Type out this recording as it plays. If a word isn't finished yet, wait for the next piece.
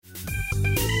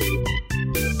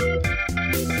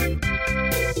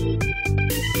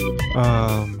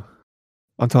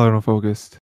Untolerant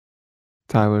Focused,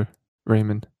 Tyler,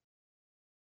 Raymond.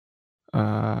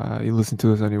 You listen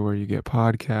to us anywhere you get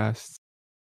podcasts,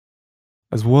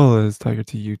 as well as Tiger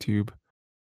T YouTube.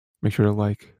 Make sure to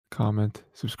like, comment,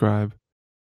 subscribe,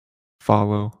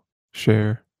 follow,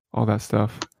 share, all that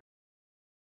stuff.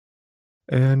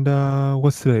 And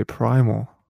what's today? Primal.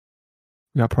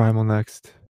 We got Primal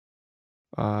next.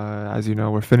 As you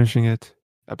know, we're finishing it.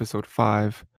 Episode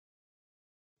 5.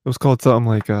 It was called something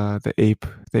like the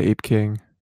Ape King,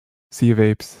 Sea of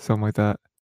Apes, something like that.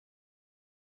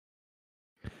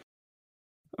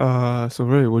 So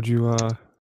Ray, what'd you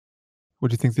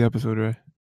think the episode, Ray?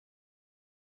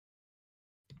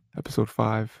 Episode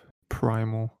 5,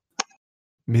 Primal,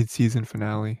 mid-season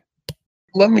finale.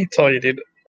 Let me tell you, dude.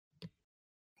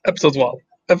 Episode's wild.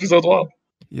 Episode's wild.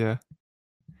 Yeah.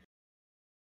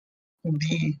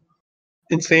 The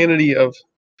insanity of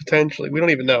potentially, we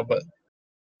don't even know, but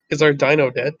is our dino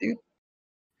dead, dude?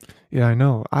 Yeah, I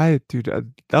know. That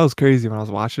was crazy when I was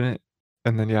watching it.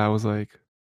 And then, I was like,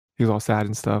 he was all sad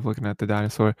and stuff looking at the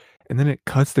dinosaur. And then it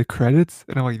cuts the credits.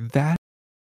 And I'm like, that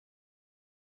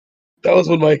was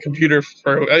when my computer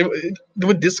froze.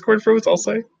 When Discord froze, I'll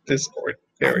say. Discord.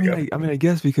 There we go. I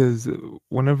guess because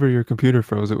whenever your computer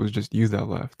froze, it was just you that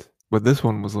left. But this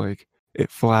one was like,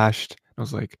 it flashed. I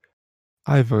was like,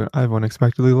 I've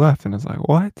unexpectedly left. And it's like,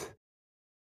 what?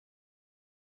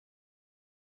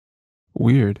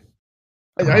 Weird.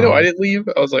 I know I didn't leave.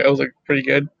 I was like pretty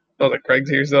good. I was like, Craig's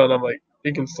here still, and I'm like,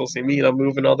 you can still see me, and I'm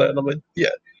moving all that, and I'm like, yeah.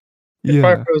 If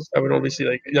I froze, I would only see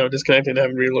like disconnecting and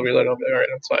having reload. I'm like, all right,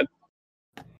 that's fine.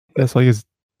 Yeah, so I guess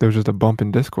there was just a bump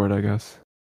in Discord, I guess.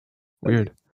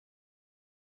 Weird.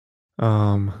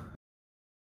 So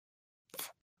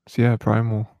yeah,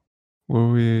 Primal. Were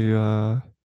we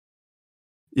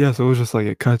yeah, so it was just like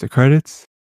it cut the credits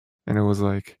and it was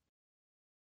like,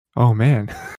 oh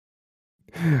man.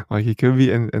 Like he could be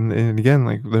and again,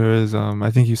 like there is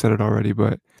I think you said it already,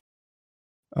 but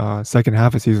second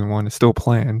half of season 1 is still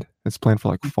planned. It's planned for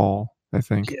like fall, I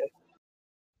think. Yeah.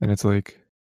 And it's like,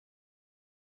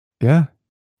 yeah.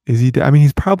 Is he dead? I mean,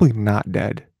 he's probably not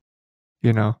dead.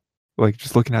 You know? Like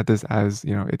just looking at this as,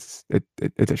 it's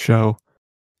a show,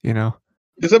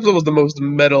 This episode was the most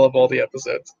metal of all the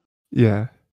episodes. Yeah.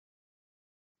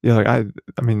 Yeah, like I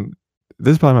mean,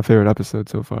 this is probably my favorite episode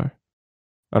so far.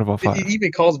 Out of all 5. It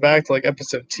even calls back to like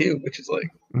episode 2, which is like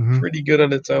pretty good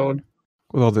on its own.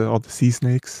 With all the sea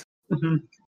snakes. Mm-hmm.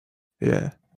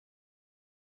 Yeah.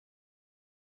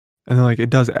 And then like it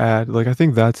does add, like I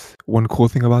think that's one cool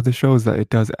thing about the show is that it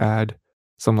does add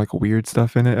some like weird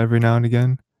stuff in it every now and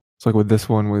again. So like with this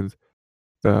one with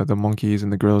the monkeys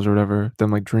and the gorillas or whatever,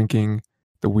 them like drinking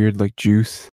the weird like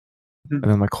juice and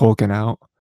then like hulking out.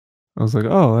 I was like,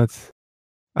 oh,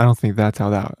 I don't think that's how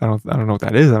that. I don't know what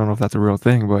that is. I don't know if that's a real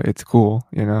thing, but it's cool,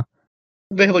 They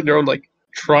have like their own like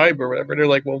tribe or whatever. They're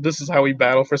like, well, this is how we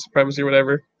battle for supremacy or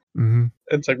whatever. Mm-hmm.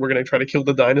 It's like we're gonna try to kill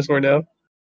the dinosaur now.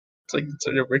 It's like it's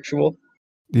a ritual.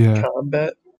 Yeah.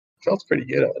 Combat. Felt pretty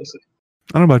good, honestly.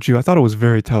 I don't know about you. I thought it was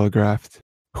very telegraphed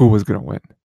who was gonna win.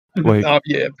 Like,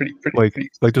 yeah, pretty.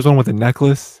 Like there's one with a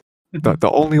necklace.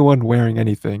 The only one wearing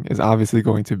anything is obviously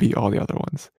going to beat all the other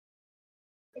ones.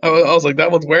 I was like,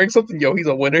 that one's wearing something. Yo, he's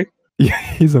a winner. Yeah,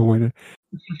 he's a winner.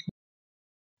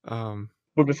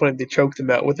 Would be funny if they choked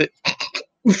him out with it.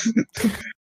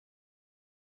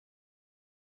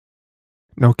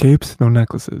 No capes, no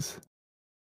necklaces.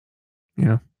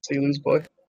 So you lose, boy.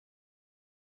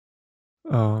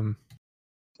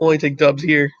 Only take dubs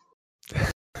here.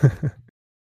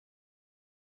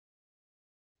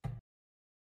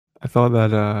 I thought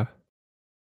that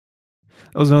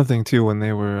was another thing too when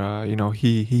they were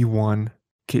he won.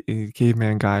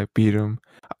 Caveman guy beat him.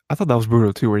 I thought that was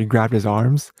brutal too, where he grabbed his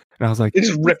arms and I was like, it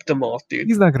just ripped him off, dude.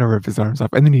 He's not gonna rip his arms off,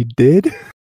 and then he did.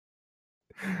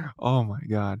 Oh my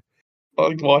god! I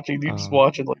liked watching, dude. Just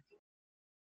watching like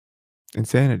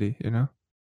insanity, And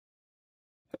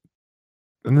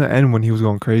in the end, when he was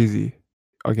going crazy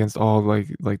against all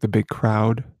like the big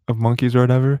crowd of monkeys or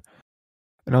whatever,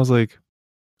 and I was like,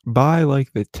 by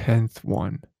like the 10th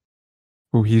one,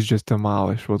 who he's just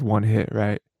demolished with one hit,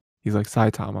 right? He's like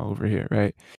Saitama over here,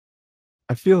 right?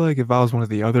 I feel like if I was one of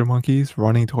the other monkeys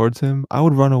running towards him, I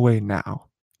would run away now.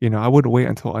 I wouldn't wait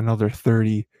until another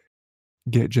 30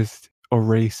 get just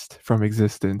erased from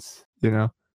existence, At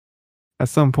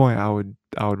some point I would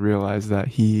realize that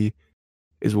he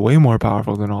is way more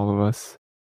powerful than all of us.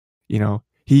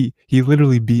 He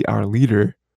literally beat our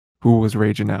leader who was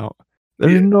raging out.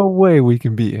 There's no way we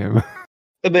can beat him.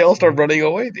 And they all start running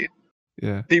away, dude.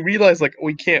 Yeah. They realize like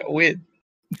we can't win.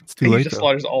 It's too late. He just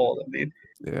slaughters all of them, dude.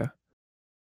 Yeah.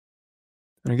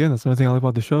 And again, that's another thing I like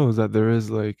about the show is that there is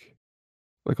like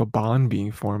a bond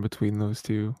being formed between those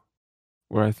 2,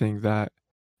 where I think that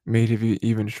made it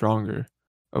even stronger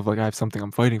of, like, I have something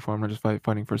I'm fighting for, I'm not just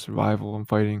fighting for survival, I'm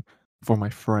fighting for my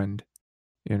friend,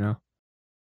 you know?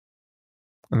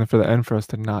 And then for the end for us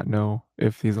to not know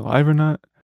if he's alive or not,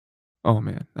 oh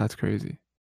man, that's crazy.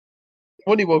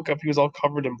 When he woke up, he was all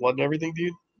covered in blood and everything,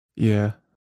 dude. Yeah,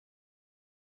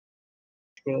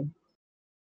 Man,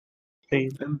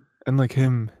 pain. and, like,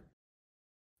 him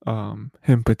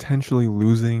potentially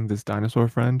losing this dinosaur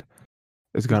friend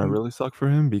has gotta Mhm. really suck for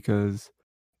him because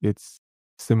it's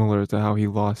similar to how he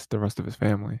lost the rest of his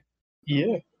family,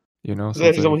 Yeah. you know? He's So it's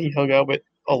actually like someone he hung out with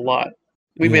a lot.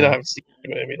 We may not yeah, have seen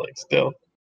him, I mean, like, still.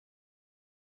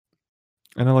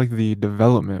 and I like the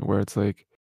development where it's like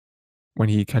when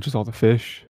he catches all the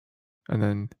fish and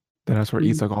then the dinosaur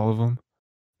eats, Mhm. like, all of them,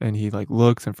 and he, like,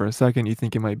 looks, and for a second, you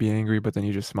think he might be angry, but then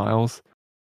he just smiles,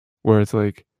 where it's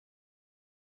like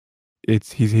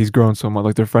he's grown so much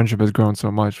like, their friendship has grown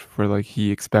so much where, like, he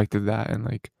expected that, and,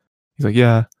 like, he's like,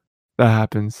 "Yeah, that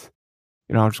happens.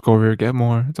 You know, I'll just go over here, get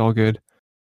more, it's all good."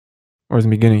 Whereas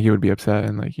in the beginning, he would be upset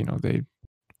and, like, they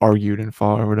argued and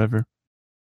fought or whatever.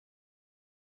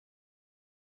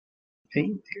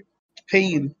 Pain, dude.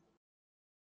 Pain.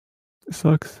 It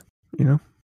sucks, you know?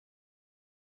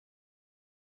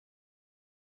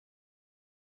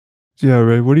 So, yeah,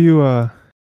 Ray, what are you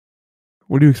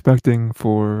expecting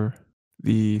for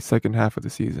the second half of the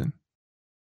season?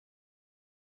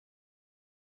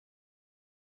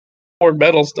 More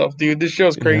metal stuff, dude. This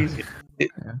show's Yeah. crazy.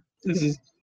 It, Yeah. this is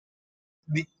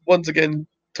once again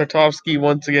Tartovsky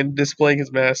once again displaying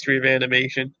his mastery of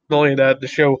animation. Not only that, the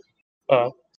show uh,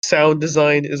 sound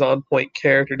design is on point,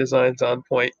 character design's on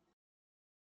point.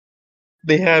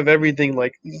 They have everything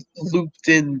like looped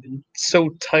in and so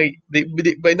tight.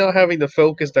 By not having the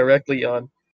focus directly on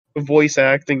voice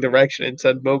acting direction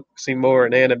instead focusing more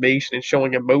on animation and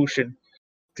showing emotion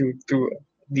through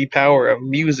the power of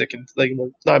music and like well,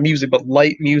 not music but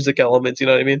light music elements. You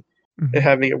know what I mean? And Mhm.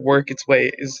 having it work its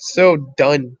way is so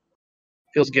done.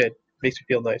 Feels good. Makes me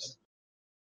feel nice.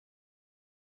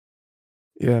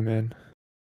 Yeah, man.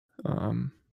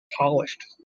 Um, Polished.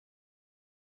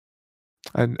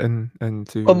 and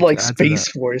to Unlike add to that Space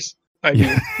Force, I yeah,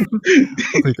 mean.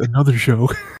 I was like, another show.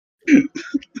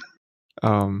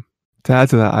 Um, to add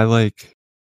to that, I like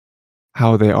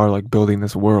how they are, like, building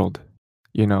this world,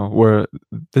 where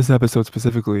this episode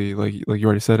specifically, like you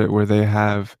already said it, where they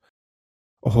have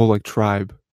a whole, like,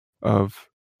 tribe of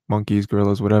monkeys,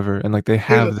 gorillas, whatever, and, like, they There's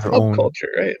a have their own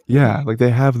subculture, right? yeah, like,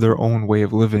 they have their own way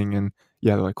of living and,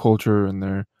 yeah, their, like, culture and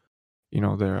their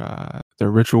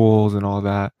rituals and all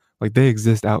that. Like, they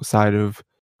exist outside of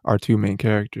our 2 main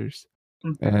characters,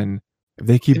 Mhm. and if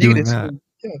they keep And you can doing that assume,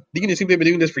 yeah, you can assume they've been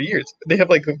doing this for years. They have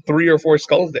like 3 or 4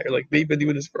 skulls there. Like they've been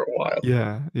doing this for a while.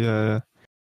 yeah, yeah, yeah,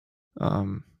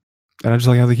 um, and I just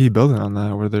like how they keep building on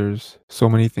that where there's so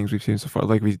many things we've seen so far,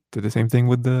 like, we did the same thing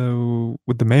with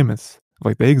the mammoths.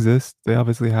 Like, they exist, they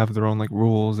obviously have their own, like,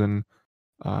 rules and,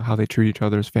 how they treat each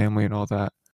other as family and all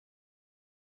that,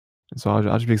 and so I'll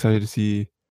just be excited to see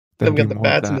Then them we do got the more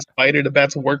of bats and the that. spider. The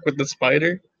bats work with the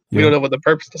spider. We don't Yeah, know what the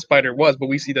purpose of the spider was, but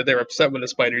we see that they're upset when the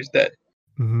spider's dead.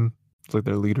 mhm. It's like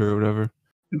their leader or whatever.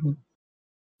 Mhm.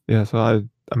 Yeah, so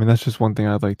I mean, that's just one thing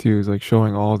I'd like too, is, like,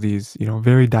 showing all these,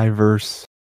 very diverse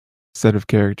set of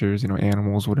characters,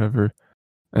 animals, whatever,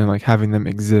 and, like, having them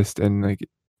exist and, like,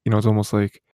 it's almost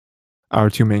like our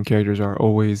 2 main characters are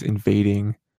always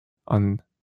invading on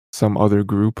some other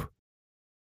group,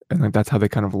 and, like, that's how they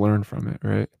kind of learn from it,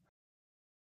 right?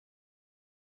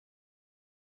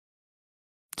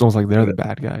 It's almost like they're the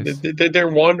bad guys. They're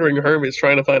wandering hermits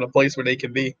trying to find a place where they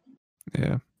can be.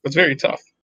 Yeah. It's very tough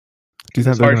Do you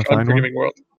in think this they're harsh, gonna find one? unforgiving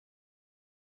world.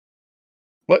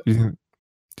 What? Do you think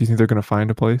do you think they're gonna find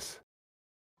a place?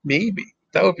 Maybe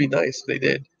that would be nice if they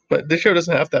did, but this show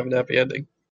doesn't have to have an happy ending.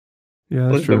 Yeah, At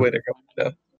that's least the true. way they're going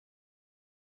now.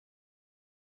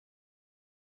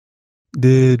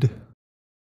 Did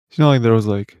like, there was,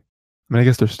 like I mean, I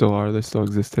guess there still are, they still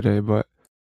exist today, but,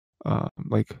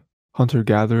 like,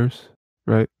 hunter-gatherers,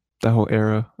 right? That whole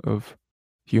era of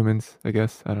humans, I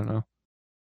guess, I don't know.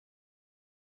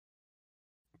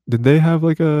 Did they have,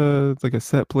 like a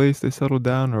set place they settled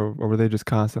down, or were they just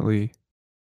constantly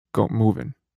go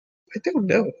moving? I don't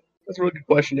know. That's a really good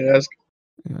question to ask.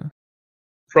 Yeah,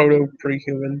 Proto,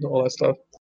 pre-human, all that stuff.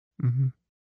 mhm.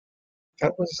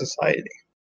 That was society.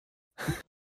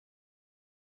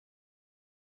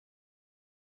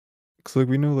 'Cause, like,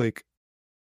 we know, like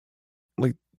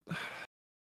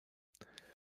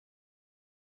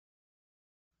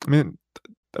I mean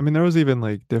I mean, there was even,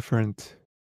 like, different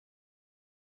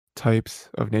types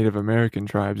of Native American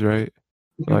tribes, right?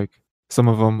 Mhm, Like, some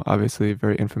of them, obviously,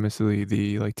 very infamously,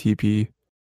 the, like, teepee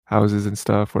houses and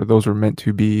stuff, where those were meant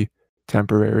to be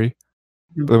temporary.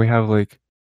 mhm. But then we have, like,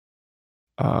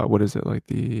 what is it? Like,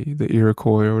 the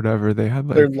Iroquois or whatever, they had,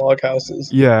 They're like, log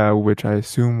houses. yeah, which I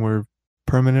assume were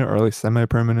permanent or at least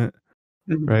semi-permanent,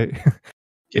 Mhm. right?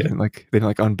 Yeah. They didn't,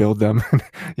 like, unbuild them,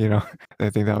 you know? I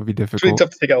think that would be It's really difficult. tough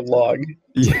to take out log.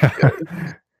 It's like,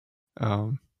 Yeah.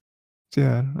 Um, so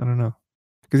yeah, I don't know.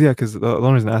 'Cause yeah, 'cause the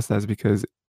only reason I asked that is because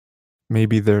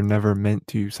maybe they're never meant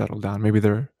to settle down. Maybe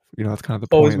they're that's kind of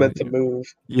the always point meant that, to move.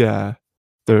 yeah,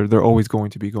 they're always going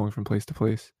to be going from place to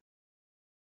place.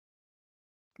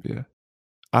 Yeah.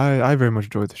 I very much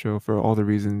enjoyed the show for all the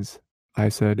reasons I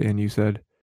said and you said.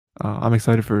 I'm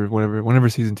excited for whenever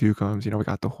season 2 comes, we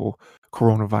got the whole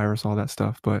coronavirus, all that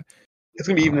stuff, but, It's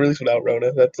gonna be even uh, released without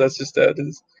Rona. That's just that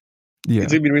is. It's yeah,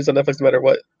 gonna be released on Netflix no matter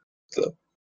what. So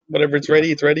whenever it's yeah,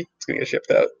 ready, it's ready. It's gonna get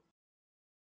shipped out.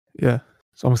 yeah.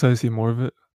 So I'm excited to see more of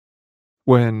it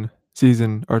when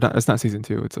season or not it's not season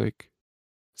 2, it's, like,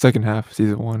 second half,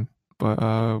 season 1,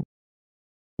 but,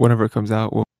 whenever it comes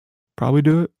out, we'll probably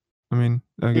do it. I mean,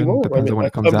 We again, will. I depends mean, on when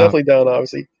it comes I'm out. definitely down.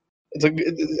 Obviously,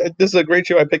 this is a great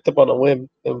show I picked up on a whim.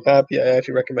 I'm happy I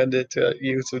actually recommended it to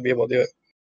you to be able to do it.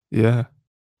 Yeah.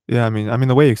 Yeah, I mean,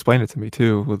 the way you explained it to me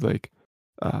too with, like,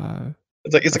 uh,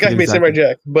 It's I a guy who forget made Samurai exactly.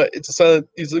 Jack, but it's a silent.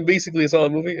 It's basically a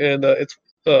silent movie, and it's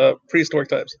prehistoric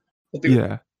times. Let's do it.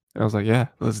 Yeah. And I was like, "Yeah,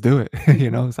 let's do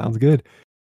it." Sounds good.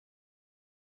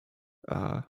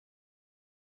 Uh,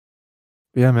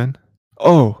 yeah, man.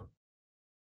 Oh,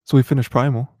 so we finished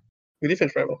Primal. We did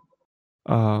finish Primal.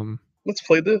 Um, Let's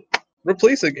play the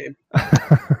replace it game.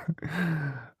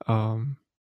 um,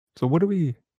 so what do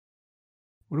we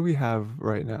have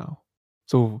right now?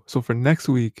 So for next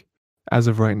week, as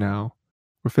of right now,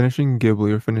 we're finishing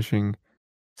Ghibli, we're finishing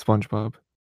SpongeBob,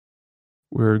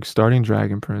 we're starting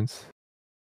Dragon Prince.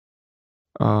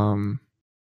 Um,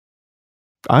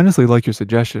 I honestly like your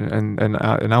suggestion, and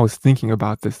I was thinking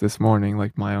about this morning,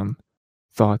 like, my own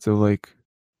thoughts of, like,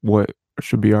 what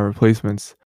should be our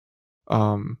replacements.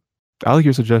 Um, I like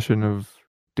your suggestion of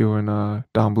doing,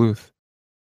 Don Bluth,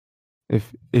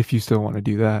 if you still wanna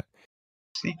do that.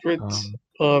 Secrets Um,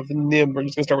 of Nim. We're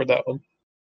just gonna start with that one.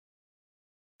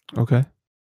 okay.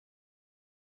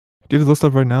 Do you have the list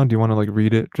up right now? Do you wanna, like,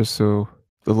 read it just so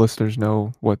the listeners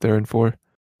know what they're in for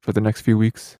the next few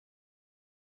weeks?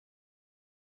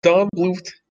 Don Bluth.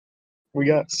 We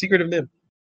got Secret of Nim,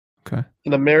 Okay.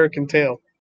 An American Tale,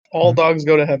 All Mm, Dogs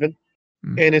Go to Heaven,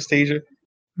 mm, Anastasia,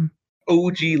 mm,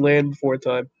 OG Land Before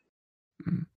Time.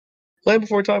 mm. Land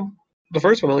Before Time, the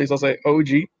first one at least, I'll say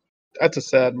OG. That's a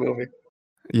sad movie.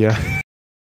 Yeah.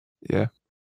 Yeah.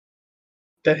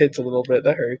 That hits a little bit.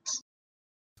 That hurts.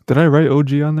 Did I write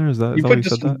OG on there? Is that why you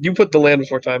said that? You put the Land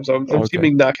Before Time, so I'm Oh, okay.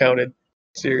 assuming not counted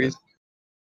Yeah. series.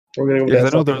 We're gonna go with Yeah,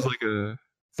 'cause that I know stuff. there was,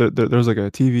 like, there was, like, a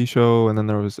TV show, and then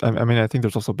there was I mean, I think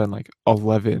there's also been, like,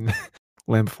 11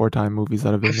 Land Before Time movies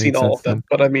that have been I've seen made all since of them, then.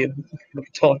 but I mean,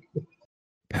 talk.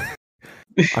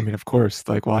 I mean, of course,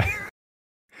 like, why?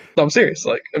 No, I'm serious.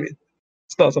 Like, I mean,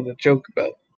 it's not something to joke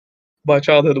about. My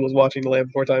childhood was watching the Land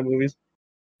Before Time movies.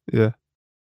 Yeah.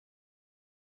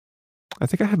 I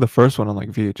think I had the first one on, like,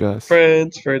 VHS.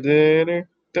 Friends for dinner.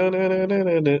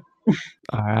 Dun-dun-dun-dun-dun-dun.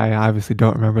 I obviously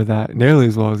don't remember that nearly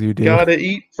as well as you do. Gotta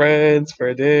eat friends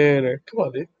for dinner. Come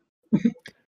on, dude.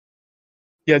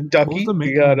 You got What was Ducky. the You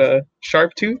main got ones?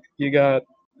 Sharp Tooth. You got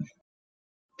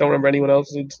don't remember anyone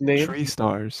else's name. Tree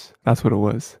Stars. That's what it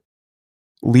was.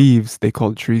 Leaves, they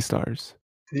called tree stars.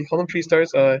 Did you call them tree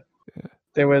stars? Yeah.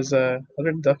 There was other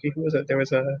than Ducky. Who was it? There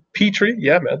was Petrie.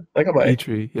 Yeah, man. I got my.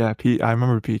 Petrie. Yeah, I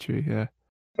remember Petrie, yeah.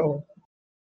 Oh,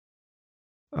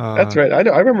 that's Uh, right. I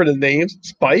know. I remember the names.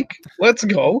 Spike. Let's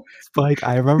go. Spike.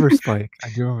 I remember Spike. I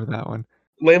do remember that one.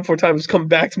 Land for Time has come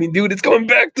back to me, dude. It's coming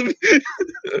back to me.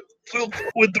 Flowing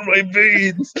through my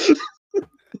veins.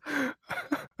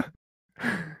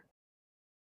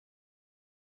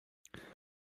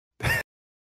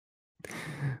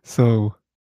 So,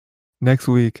 next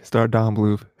week, start Don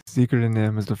Bluth. Secret in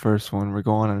Nim is the first one. We're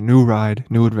going on a new ride,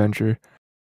 new adventure.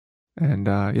 And,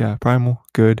 yeah, Primal,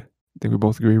 good. I think we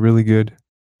both agree, really good.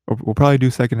 We'll probably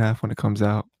do second half when it comes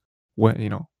out. When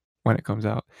it comes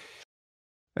out.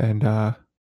 And, so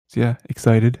yeah,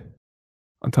 excited.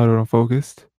 Untitled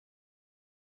Unfocused.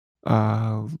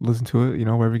 Listen to it,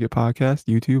 wherever you get podcasts,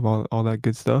 YouTube, all that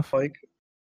good stuff. Like,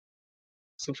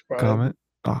 subscribe, Comment.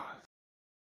 Ah,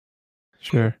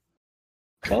 share.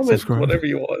 comment, Subscribe. whatever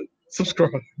you want. Subscribe.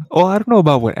 Well, I don't know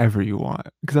about whatever you want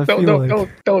because I Don't feel don't like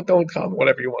don't don't don't comment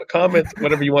whatever you want. Comment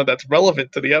whatever you want that's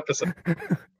relevant to the episode.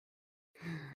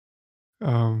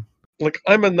 um Like,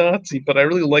 I'm a Nazi, but I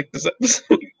really like this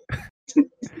episode.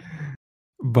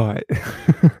 But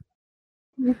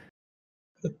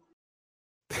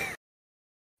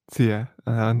so yeah,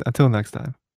 until next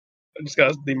time. I just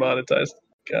got demonetized.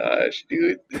 Gosh,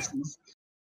 dude, they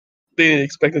didn't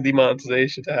expect the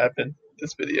demonetization to happen.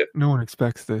 This video. No one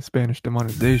expects the Spanish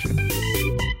demonetization.